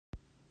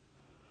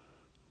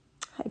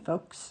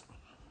folks.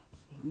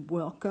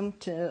 Welcome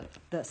to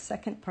the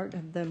second part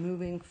of the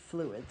Moving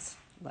Fluids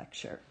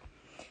lecture.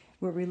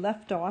 Where we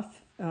left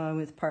off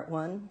with part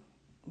one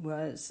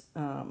was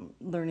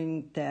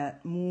learning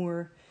that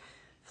more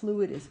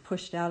fluid is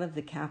pushed out of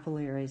the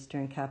capillaries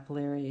during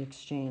capillary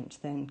exchange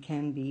than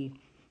can be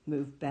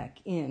moved back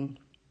in.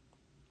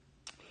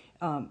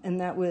 And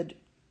that would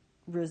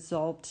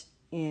result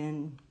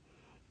in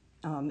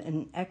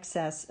an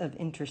excess of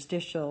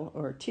interstitial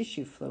or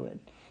tissue fluid,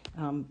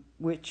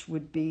 which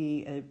would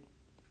be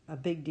a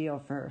big deal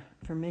for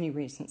many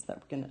reasons that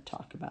we're going to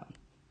talk about.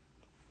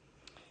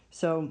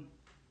 So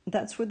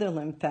that's where the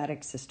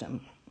lymphatic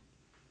system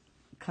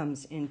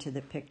comes into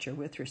the picture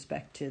with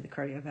respect to the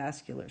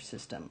cardiovascular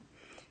system.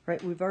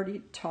 Right? We've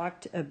already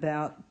talked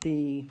about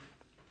the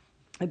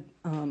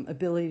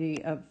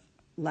ability of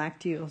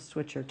lacteals,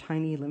 which are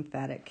tiny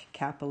lymphatic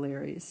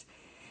capillaries,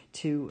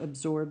 to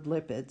absorb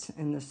lipids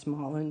in the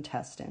small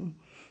intestine.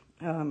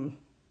 2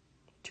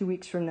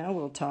 weeks from now,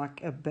 we'll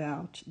talk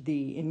about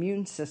the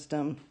immune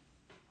system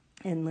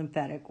and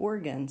lymphatic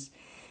organs.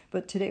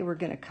 But today we're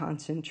going to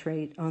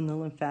concentrate on the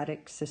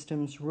lymphatic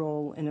system's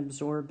role in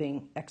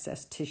absorbing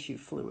excess tissue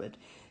fluid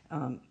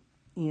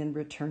and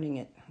returning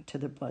it to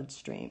the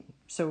bloodstream.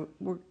 So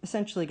we're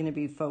essentially going to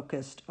be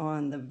focused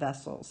on the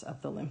vessels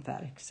of the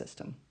lymphatic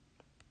system.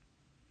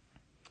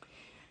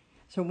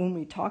 So when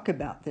we talk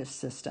about this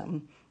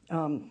system,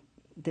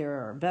 there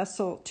are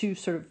two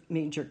sort of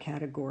major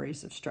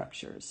categories of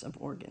structures of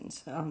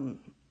organs.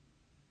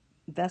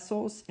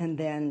 Vessels, and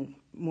then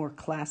more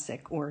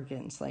classic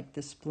organs like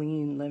the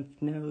spleen,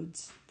 lymph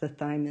nodes, the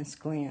thymus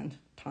gland,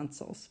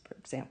 tonsils, for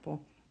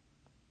example.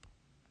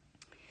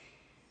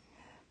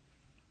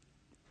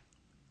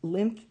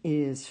 Lymph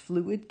is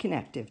fluid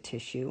connective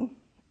tissue,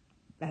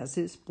 as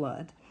is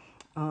blood.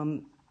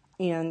 And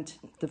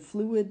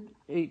the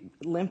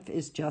lymph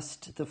is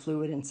just the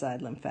fluid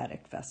inside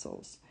lymphatic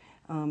vessels.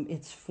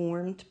 It's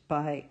formed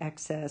by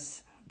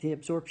the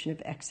absorption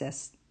of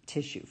excess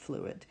tissue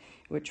fluid,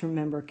 which,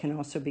 remember, can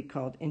also be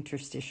called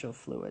interstitial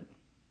fluid.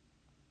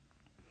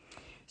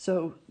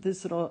 So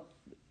this little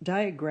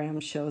diagram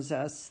shows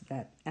us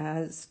that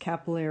as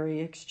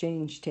capillary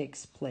exchange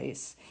takes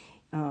place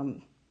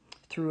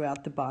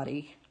throughout the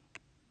body,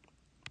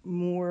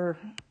 more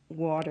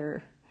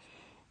water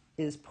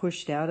is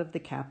pushed out of the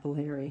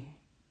capillary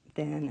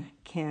than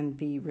can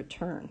be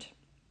returned.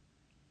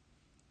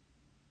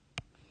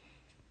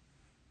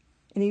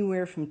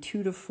 Anywhere from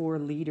 2 to 4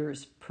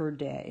 liters per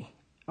day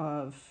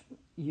of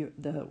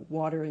the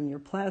water in your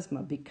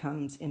plasma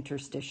becomes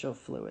interstitial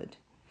fluid.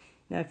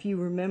 Now, if you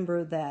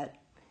remember that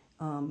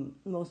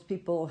most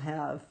people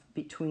have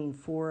between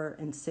 4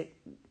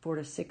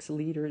 to 6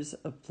 liters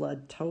of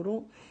blood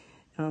total,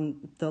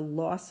 the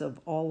loss of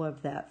all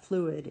of that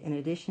fluid, in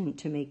addition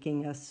to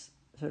making us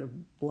sort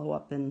of blow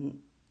up and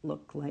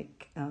look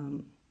like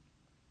an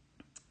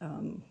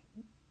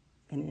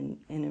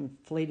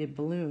inflated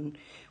balloon,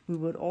 we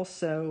would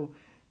also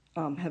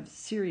have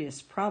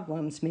serious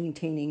problems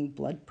maintaining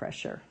blood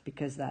pressure,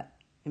 because that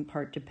in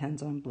part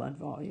depends on blood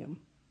volume.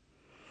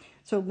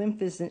 So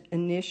lymph is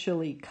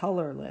initially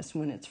colorless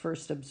when it's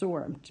first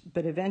absorbed,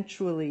 but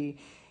eventually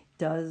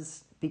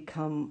does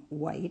become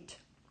white,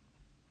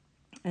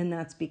 and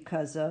that's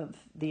because of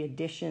the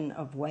addition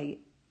of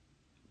white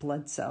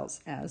blood cells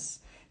as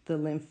the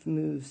lymph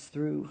moves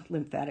through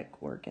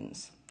lymphatic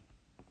organs.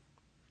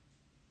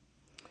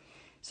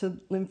 So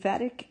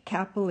lymphatic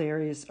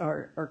capillaries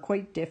are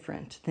quite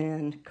different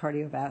than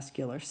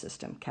cardiovascular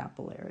system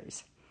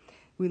capillaries.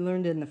 We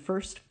learned in the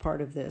first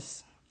part of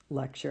this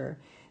lecture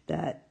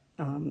that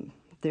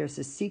there's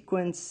a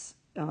sequence,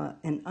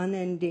 an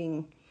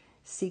unending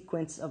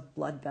sequence of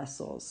blood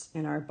vessels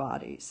in our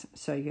bodies.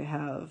 So you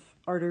have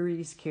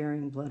arteries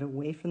carrying blood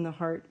away from the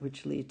heart,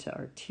 which lead to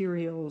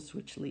arterioles,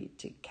 which lead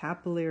to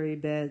capillary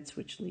beds,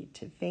 which lead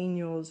to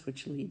venules,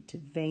 which lead to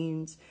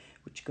veins,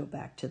 which go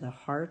back to the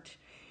heart,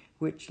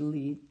 which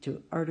lead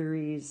to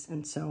arteries,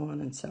 and so on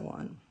and so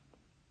on.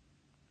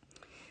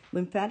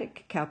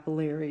 Lymphatic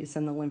capillaries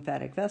and the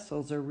lymphatic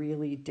vessels are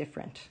really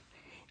different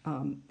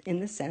in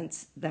the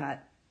sense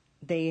that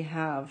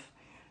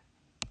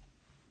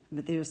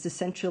there's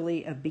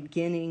essentially a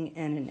beginning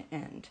and an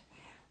end.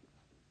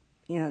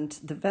 And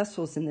the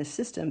vessels in this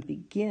system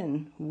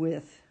begin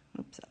with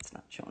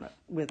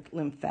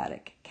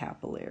lymphatic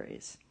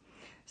capillaries.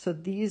 So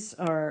these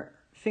are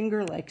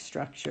finger-like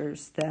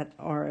structures that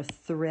are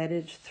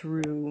threaded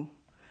through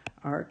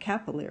our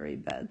capillary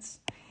beds.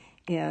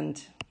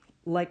 And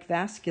like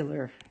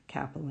vascular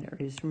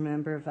capillaries,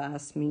 remember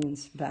vas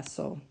means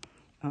vessel,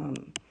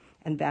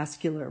 and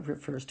vascular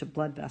refers to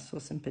blood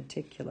vessels in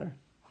particular.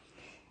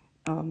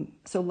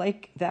 So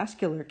like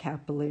vascular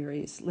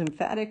capillaries,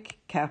 lymphatic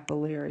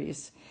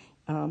capillaries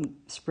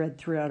spread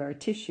throughout our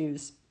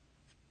tissues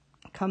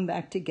come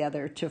back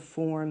together to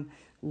form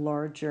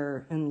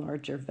larger and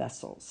larger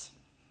vessels.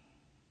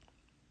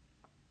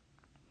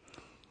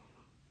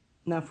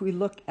 Now, if we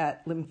look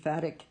at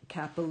lymphatic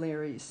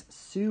capillaries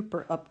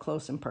super up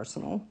close and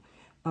personal,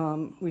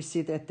 We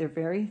see that they're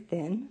very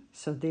thin,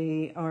 so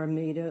they are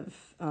made of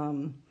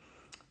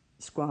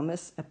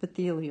squamous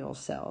epithelial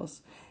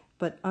cells.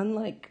 But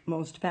unlike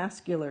most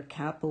vascular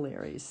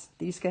capillaries,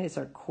 these guys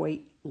are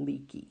quite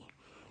leaky.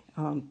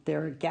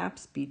 There are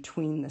gaps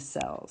between the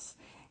cells,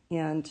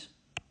 and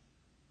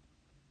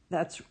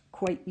that's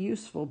quite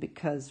useful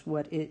because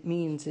what it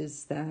means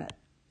is that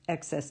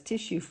excess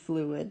tissue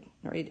fluid,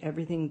 right,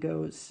 everything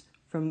goes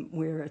from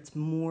where it's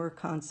more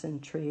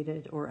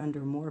concentrated or under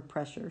more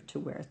pressure to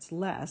where it's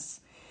less.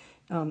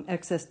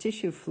 Excess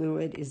tissue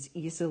fluid is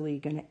easily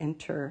going to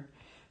enter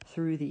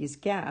through these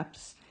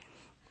gaps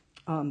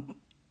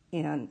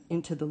and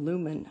into the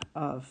lumen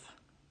of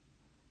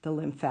the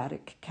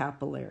lymphatic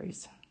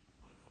capillaries,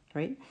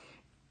 right?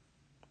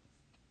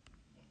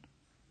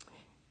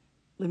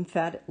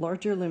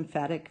 Larger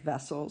lymphatic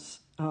vessels,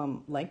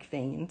 like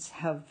veins,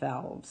 have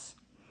valves.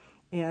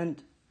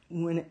 And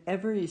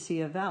whenever you see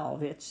a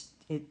valve,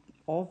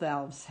 all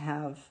valves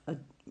have a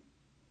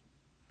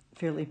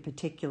fairly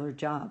particular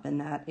job, and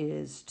that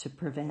is to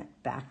prevent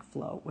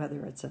backflow,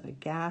 whether it's of a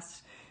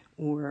gas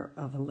or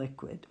of a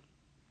liquid.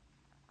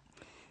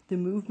 The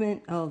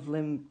movement of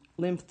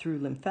lymph through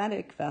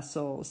lymphatic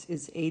vessels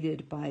is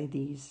aided by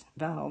these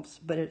valves,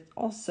 but it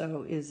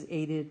also is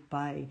aided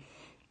by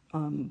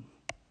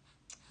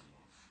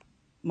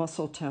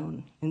muscle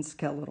tone in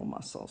skeletal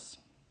muscles,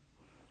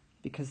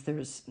 because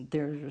there's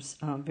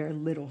very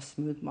little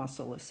smooth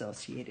muscle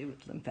associated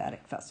with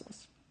lymphatic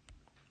vessels.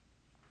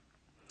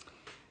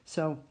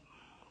 So,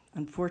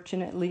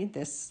 unfortunately,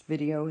 this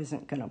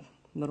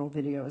little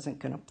video isn't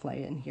gonna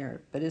play in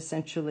here, but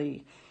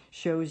essentially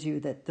shows you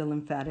that the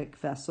lymphatic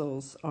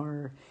vessels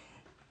are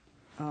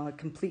a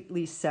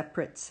completely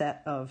separate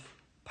set of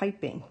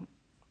piping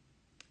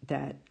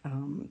that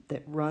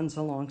runs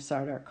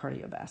alongside our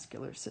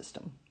cardiovascular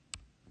system.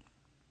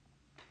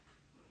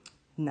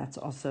 And that's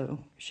also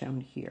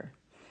shown here.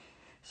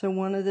 So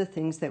one of the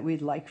things that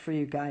we'd like for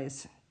you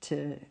guys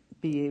to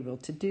be able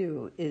to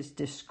do is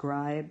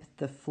describe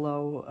the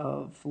flow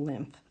of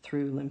lymph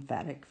through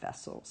lymphatic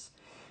vessels.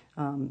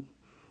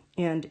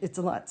 And it's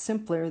a lot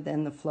simpler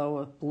than the flow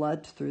of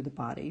blood through the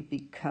body,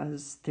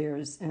 because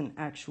there's an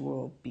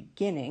actual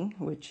beginning,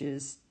 which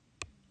is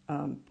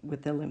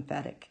with the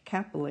lymphatic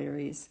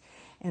capillaries,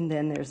 and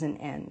then there's an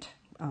end,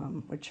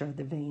 which are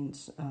the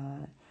veins,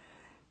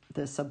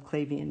 the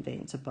subclavian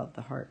veins above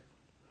the heart.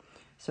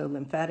 So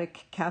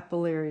lymphatic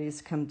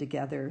capillaries come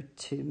together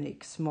to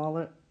make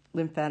smaller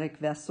lymphatic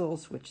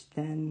vessels, which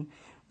then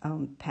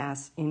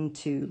pass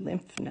into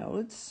lymph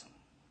nodes.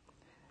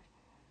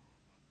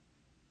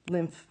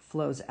 Lymph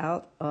flows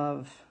out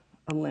of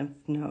a lymph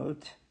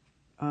node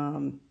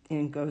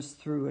and goes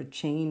through a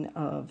chain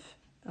of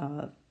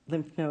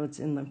lymph nodes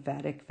in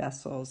lymphatic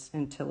vessels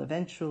until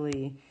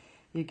eventually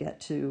you get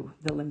to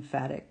the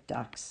lymphatic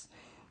ducts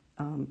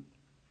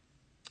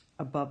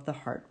above the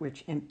heart,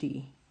 which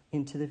empty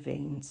into the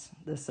veins,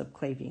 the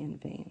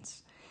subclavian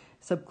veins.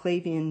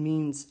 Subclavian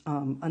means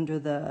under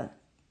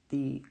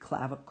the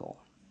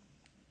clavicle.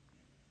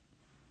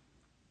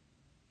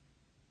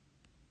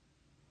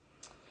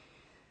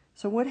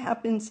 So what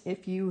happens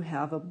if you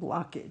have a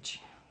blockage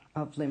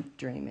of lymph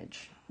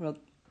drainage? Well,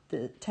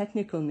 the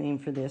technical name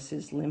for this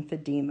is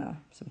lymphedema.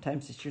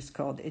 Sometimes it's just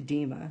called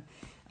edema,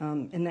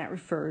 and that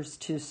refers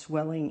to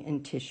swelling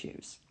in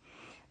tissues.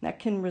 That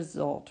can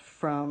result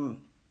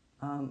from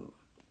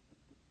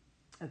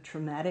a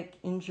traumatic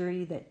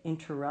injury that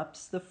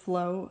interrupts the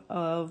flow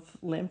of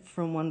lymph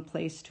from one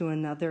place to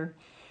another,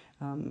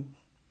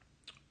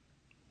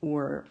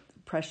 or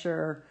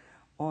pressure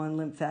on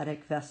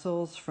lymphatic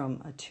vessels from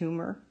a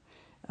tumor,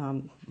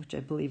 which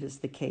I believe is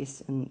the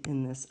case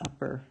in this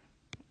upper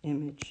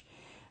image.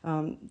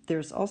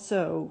 There's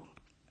also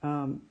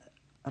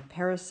a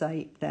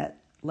parasite that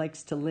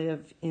likes to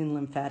live in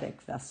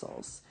lymphatic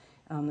vessels.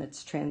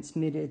 It's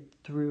transmitted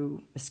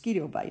through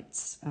mosquito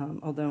bites,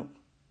 although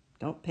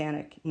don't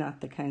panic, not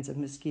the kinds of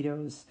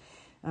mosquitoes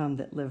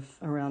that live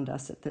around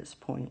us at this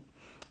point.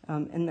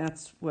 And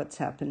that's what's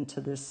happened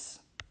to this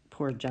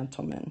poor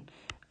gentleman.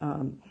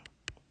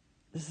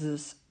 This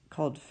is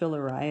called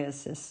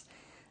filariasis,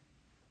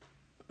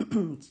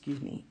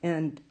 excuse me,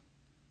 and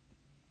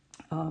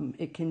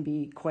it can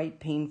be quite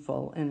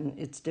painful and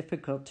it's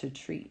difficult to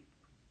treat.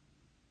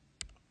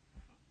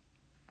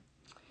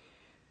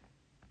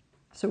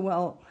 So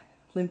while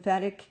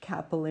lymphatic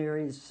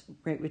capillaries,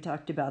 right, we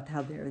talked about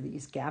how there are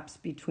these gaps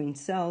between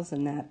cells,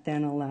 and that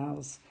then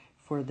allows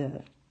for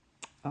the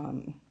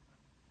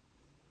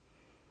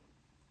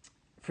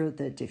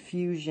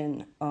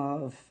diffusion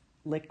of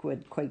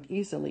liquid quite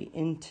easily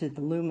into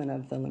the lumen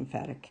of the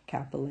lymphatic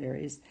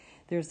capillaries.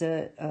 There's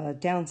a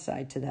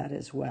downside to that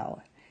as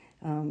well.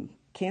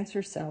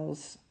 Cancer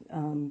cells,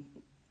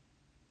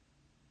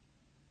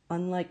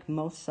 unlike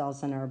most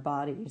cells in our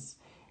bodies,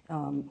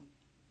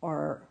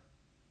 are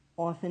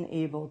often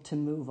able to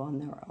move on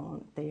their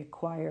own. They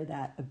acquire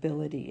that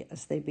ability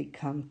as they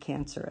become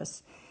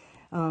cancerous.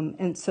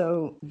 And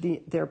so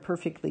they're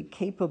perfectly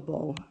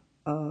capable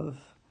of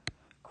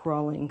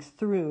crawling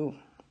through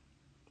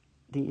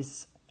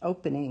these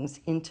openings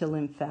into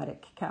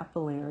lymphatic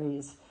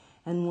capillaries.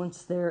 And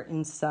once they're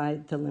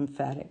inside the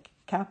lymphatic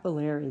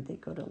capillary, they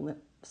go to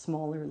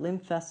smaller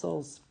lymph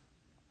vessels.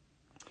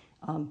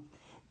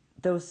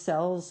 Those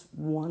cells,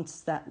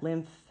 once that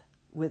lymph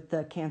with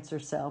the cancer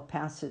cell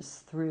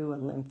passes through a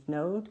lymph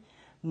node,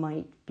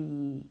 might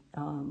be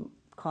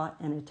caught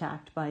and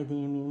attacked by the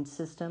immune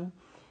system.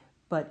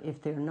 But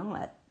if they're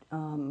not,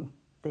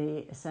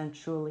 they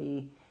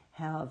essentially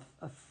have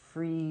a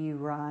free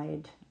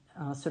ride,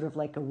 sort of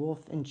like a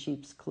wolf in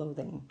sheep's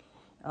clothing,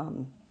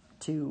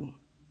 to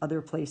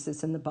other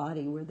places in the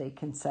body where they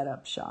can set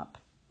up shop.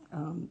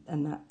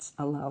 And that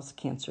allows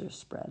cancer to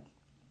spread.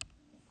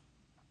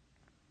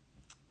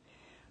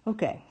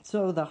 Okay,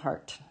 so the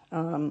heart.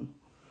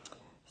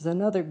 There's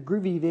another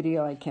groovy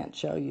video I can't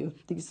show you.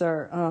 These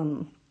are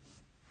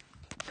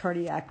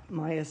cardiac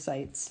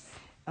myocytes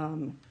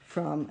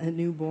from a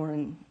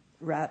newborn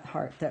rat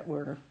heart that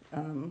were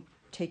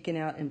taken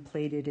out and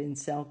plated in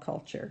cell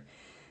culture.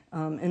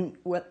 And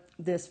what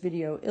this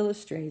video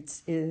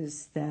illustrates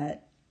is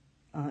that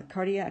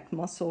cardiac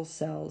muscle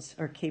cells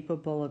are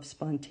capable of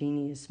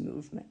spontaneous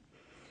movement.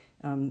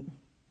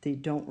 They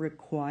don't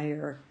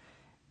require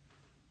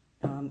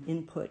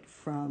input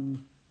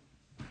from,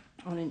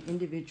 on an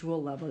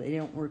individual level, they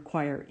don't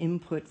require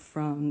input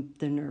from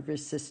the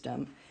nervous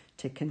system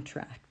to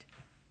contract.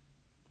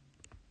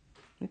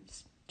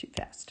 Oops, too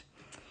fast.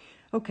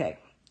 Okay,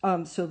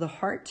 so the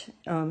heart,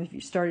 if you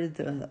started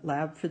the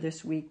lab for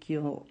this week,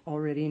 you'll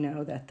already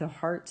know that the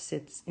heart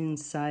sits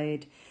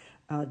inside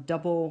a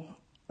double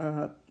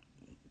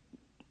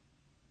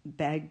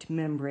bagged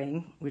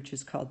membrane, which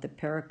is called the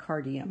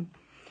pericardium.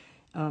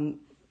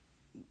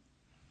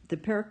 The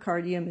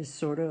pericardium is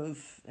sort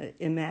of,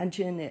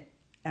 imagine it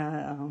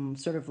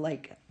sort of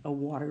like a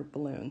water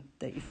balloon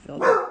that you fill.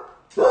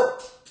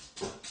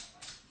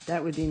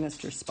 That would be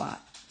Mr.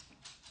 Spot.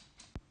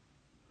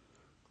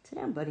 Sit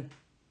down, buddy.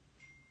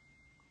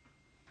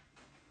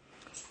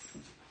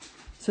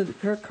 So the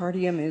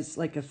pericardium is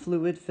like a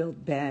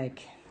fluid-filled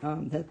bag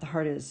that the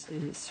heart is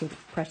sort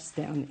of pressed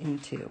down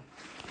into.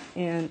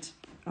 And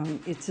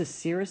it's a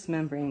serous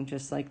membrane,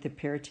 just like the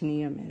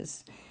peritoneum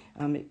is.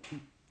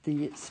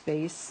 The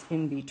space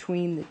in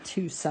between the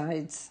two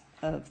sides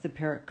of the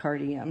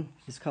pericardium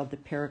is called the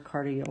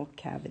pericardial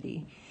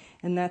cavity.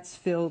 And that's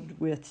filled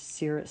with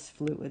serous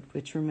fluid,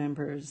 which,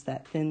 remember, is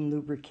that thin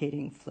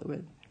lubricating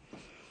fluid.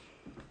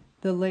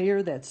 The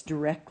layer that's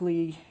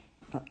directly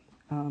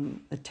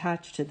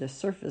attached to the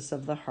surface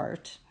of the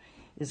heart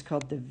is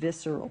called the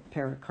visceral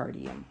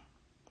pericardium.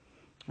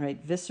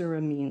 Right?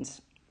 Viscera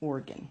means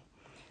organ.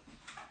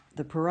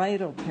 The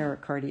parietal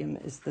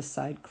pericardium is the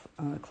side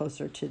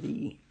closer to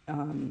the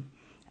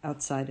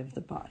outside of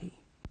the body.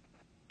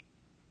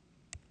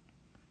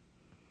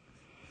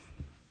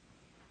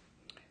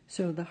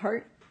 So the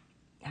heart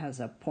has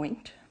a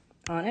point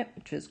on it,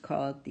 which is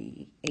called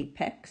the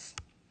apex.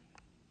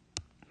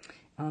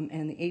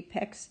 And the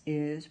apex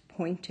is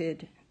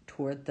pointed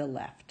toward the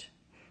left.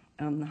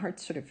 The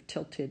heart's sort of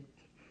tilted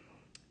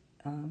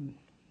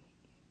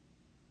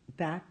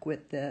back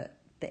with the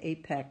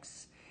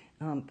apex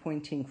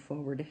pointing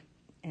forward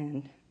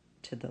and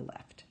to the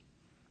left.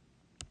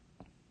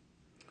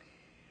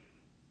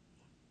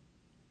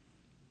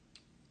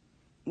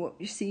 What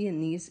you see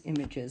in these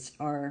images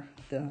are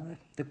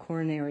the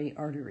coronary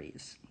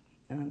arteries.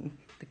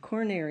 The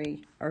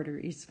coronary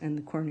arteries and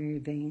the coronary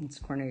veins,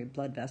 coronary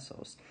blood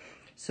vessels,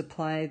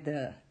 supply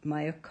the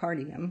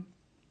myocardium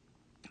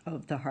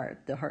of the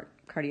heart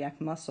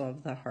cardiac muscle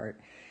of the heart,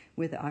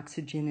 with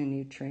oxygen and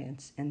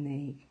nutrients, and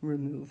they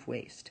remove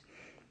waste.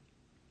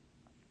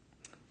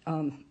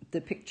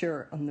 The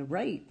picture on the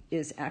right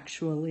is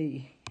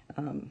actually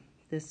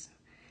this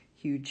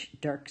huge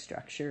dark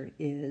structure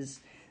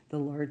is the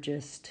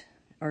largest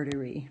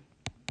artery,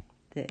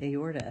 the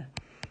aorta,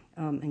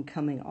 and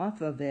coming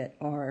off of it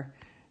are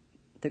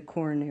the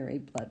coronary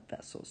blood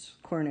vessels,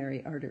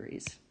 coronary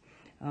arteries.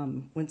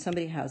 When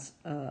somebody has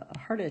a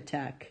heart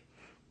attack,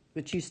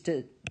 which used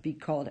to be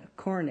called a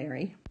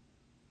coronary,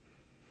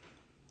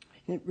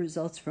 it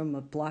results from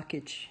a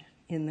blockage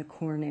in the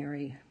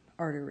coronary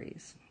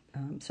arteries,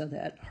 so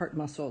that heart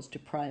muscle is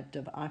deprived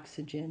of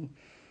oxygen,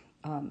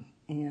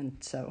 and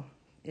so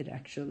it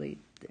actually,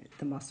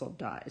 the muscle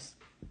dies.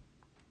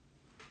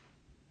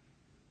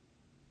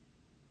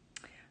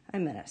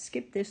 I'm going to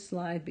skip this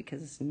slide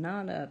because it's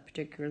not a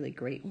particularly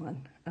great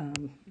one.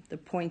 The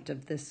point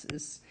of this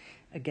is,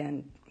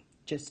 again,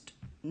 just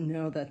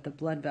know that the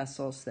blood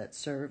vessels that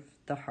serve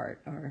the heart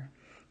are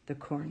the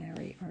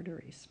coronary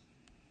arteries.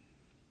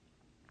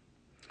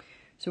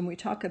 So when we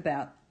talk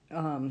about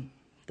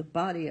the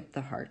body of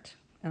the heart,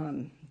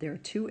 there are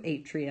two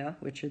atria,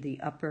 which are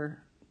the upper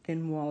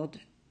thin-walled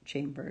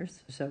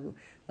chambers, so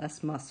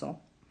less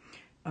muscle,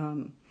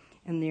 and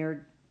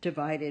they're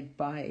divided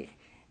by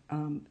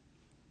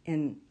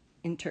an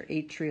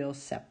interatrial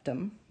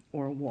septum,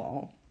 or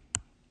wall,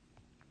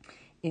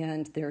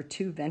 and there are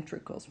two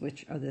ventricles,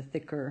 which are the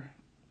thicker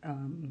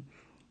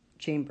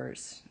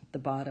chambers, the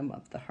bottom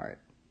of the heart,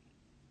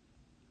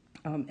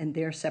 and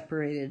they're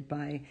separated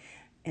by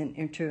an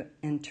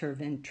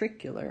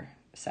interventricular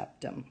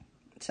septum.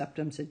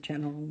 Septum's a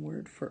general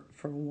word for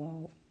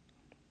wall.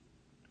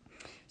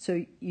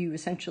 So you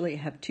essentially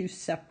have two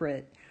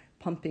separate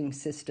pumping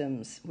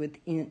systems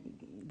within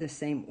the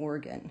same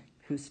organ,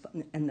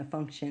 and the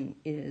function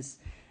is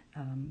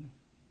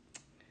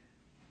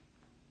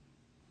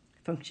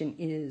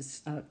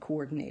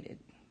coordinated.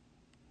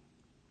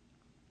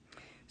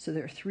 So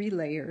there are 3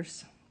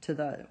 layers to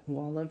the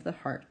wall of the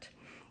heart.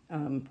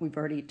 We've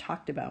already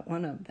talked about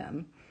one of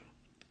them,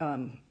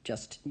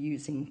 just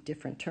using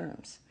different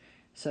terms.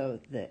 So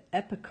the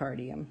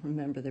epicardium,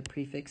 remember the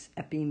prefix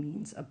epi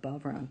means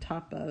above or on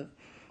top of,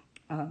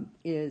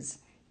 is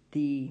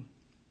the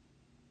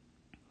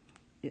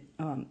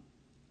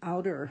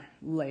outer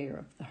layer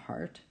of the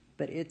heart,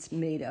 but it's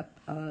made up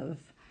of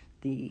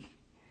the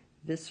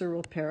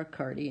visceral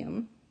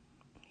pericardium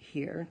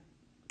here,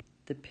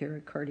 the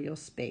pericardial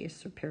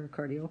space or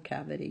pericardial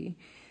cavity,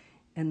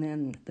 and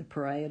then the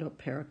parietal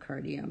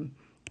pericardium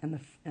and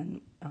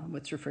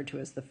what's referred to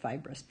as the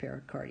fibrous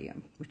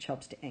pericardium, which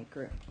helps to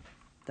anchor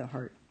the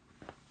heart.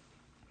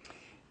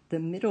 The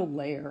middle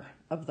layer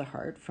of the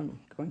heart,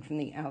 going from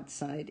the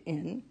outside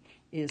in,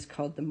 is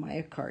called the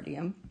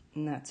myocardium,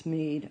 and that's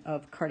made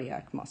of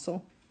cardiac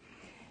muscle.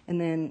 And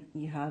then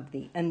you have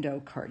the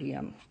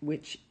endocardium,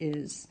 which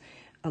is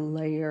a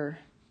layer,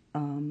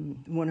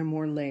 one or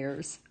more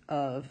layers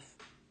of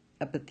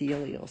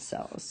epithelial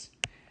cells.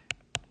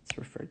 It's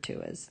referred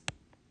to as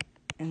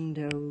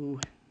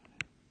endothelium.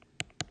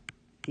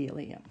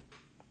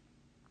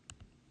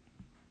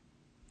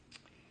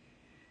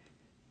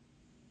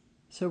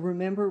 So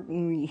remember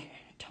when we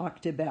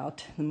talked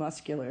about the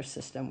muscular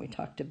system, we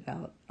talked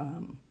about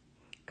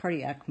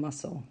cardiac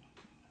muscle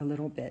a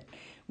little bit.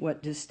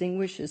 What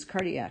distinguishes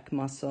cardiac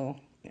muscle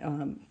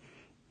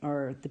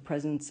are the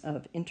presence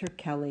of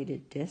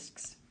intercalated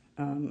discs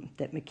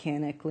that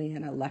mechanically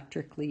and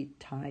electrically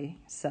tie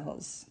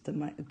cells,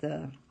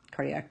 the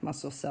cardiac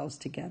muscle cells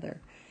together,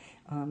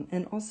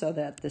 and also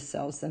that the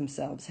cells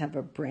themselves have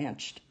a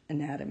branched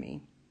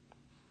anatomy.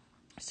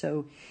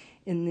 So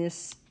in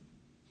this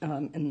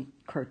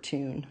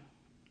cartoon,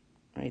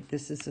 right,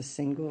 this is a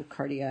single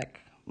cardiac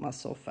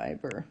muscle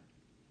fiber.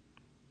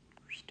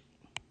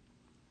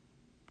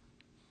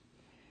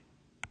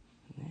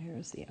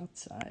 There's the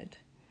outside,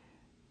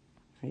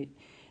 right?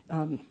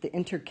 The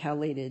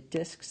intercalated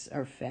discs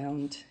are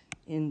found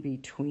in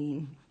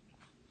between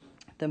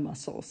the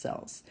muscle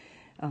cells.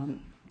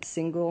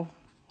 Single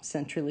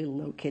centrally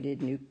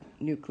located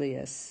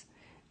nucleus,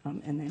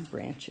 and then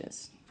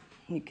branches.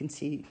 You can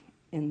see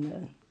in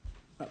the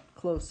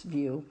close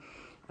view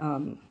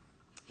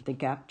the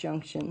gap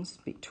junctions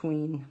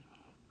between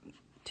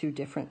 2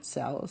 different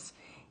cells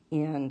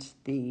and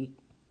the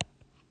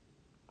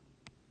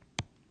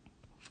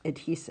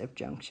adhesive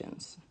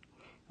junctions.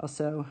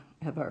 Also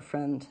have our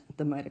friend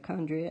the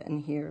mitochondria,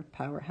 and here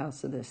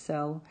powerhouse of the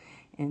cell,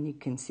 and you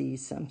can see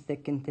some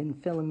thick and thin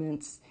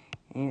filaments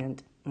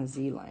and a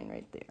Z-line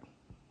right there.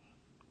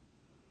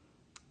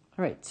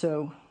 All right,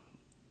 so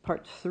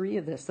part 3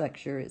 of this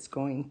lecture is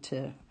going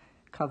to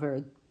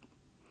cover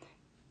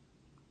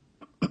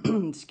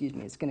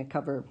it's going to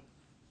cover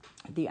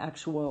the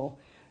actual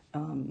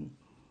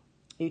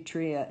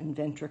atria and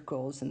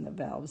ventricles and the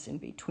valves in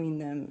between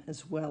them,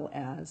 as well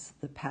as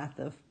the path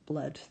of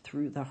blood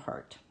through the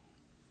heart.